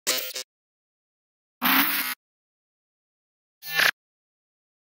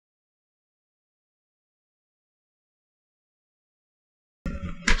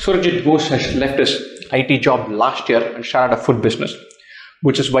Surojit Ghosh has left his IT job last year and started a food business,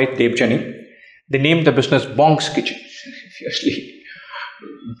 which is why Debjani. They named the business Bong's Kitchen. Fiercely,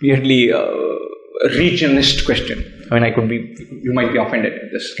 weirdly regionalist question. I mean, you might be offended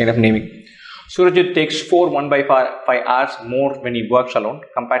at this kind of naming. Surojit takes 4 1/5 hours more when he works alone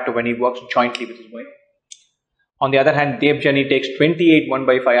compared to when he works jointly with his wife. On the other hand, Debjani takes 28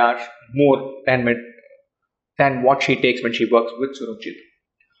 1/5 hours more than what she takes when she works with Surojit.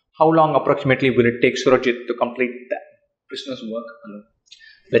 How long approximately will it take Surojit to complete the business work alone?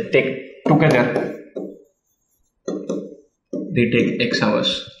 Let's take together, they take X hours.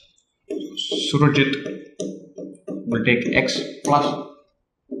 Surojit will take X plus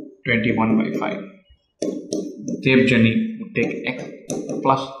 21/5. Debjani will take X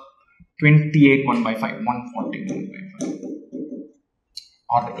plus 28 1/5, 141/5.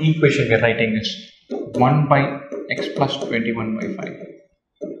 Or the equation we're writing is 1 by X plus 21/5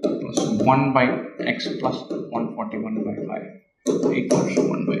 plus 1 by X plus 141/5 equals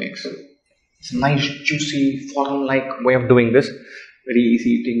 1 by X. It's a nice juicy form-like way of doing this. Very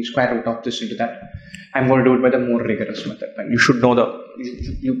easy, taking square root of this into that. I'm going to do it by the more rigorous method. And you could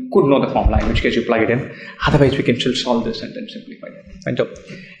know the formula, in which case you plug it in. Otherwise, we can still solve this and then simplify it. And so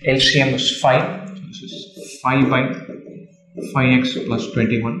LCM is 5. So this is 5 by 5x plus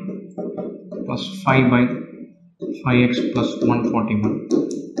 21 plus 5 by 5x plus 141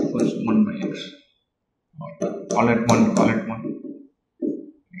 equals 1 by x. Call it 1.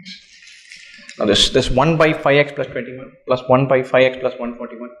 Now this 1 by 5x plus 21 plus 1 by 5x plus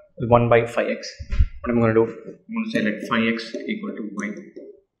 141 is 1 by 5x. What am I going to do? I'm going to say let 5x equal to y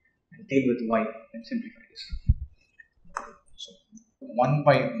and deal with y and simplify this. So 1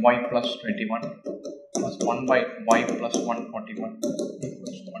 by y plus 21 plus 1 by y plus 141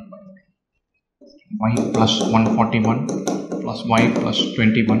 equals 1 by y plus 141 plus y plus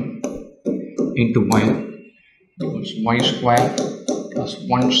 21 into y equals y square plus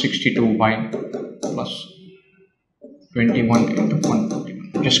 162y plus 21 into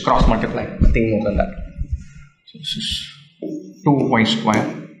 141. Just cross multiply, nothing more than that. So this is 2y square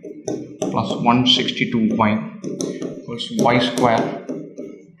plus 162y equals y square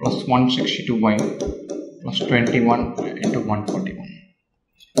plus 162y plus 21 into 141.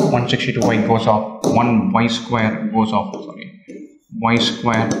 162y goes off, 1y square goes off, y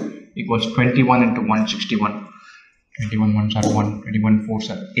square equals 21 into 161. 21 ones are 1, 21 fours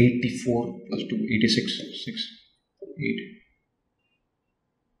are 84 plus 2, 86, 6, 8,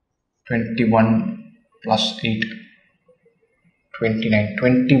 21 plus 8, 29,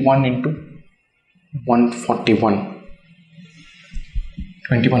 21 into 141,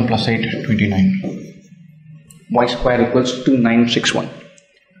 21 plus 8, 29, y square equals 2961,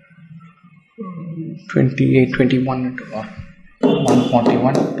 28, 21 into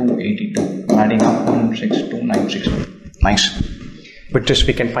 141, 282, adding up 16296. Nice. With this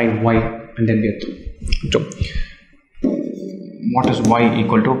we can find y and then we have to. So what is y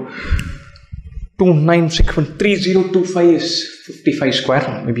equal to? 2961, 3025 is 55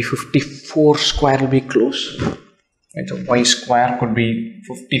 square, maybe 54 square will be close. Right, so y square could be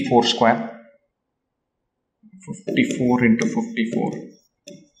 54 square. 54 into 54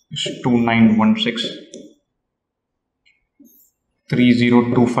 is 2916.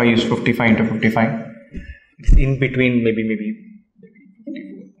 3025 is 55 into 55. It's in between, maybe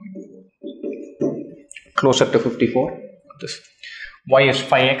 54.4. Closer to 54. This y is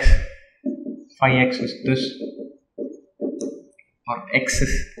 5x. 5x is this. Or x is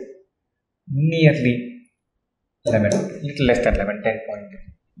nearly 11. Little less than 11. 10.8.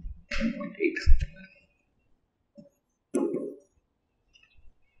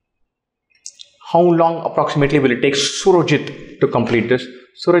 How long approximately will it take Surojit to complete this?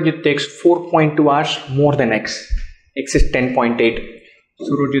 Surojit takes 4.2 hours more than X. X is 10.8.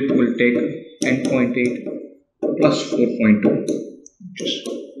 Surojit will take 10.8 plus 4.2, which is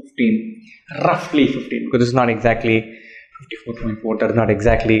 15. Roughly 15, because it's not exactly 54.4. That's not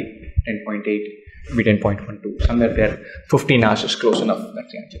exactly 10.8. It will be 10.12. Somewhere there, 15 hours is close enough.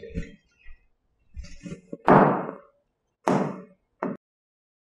 That's the answer.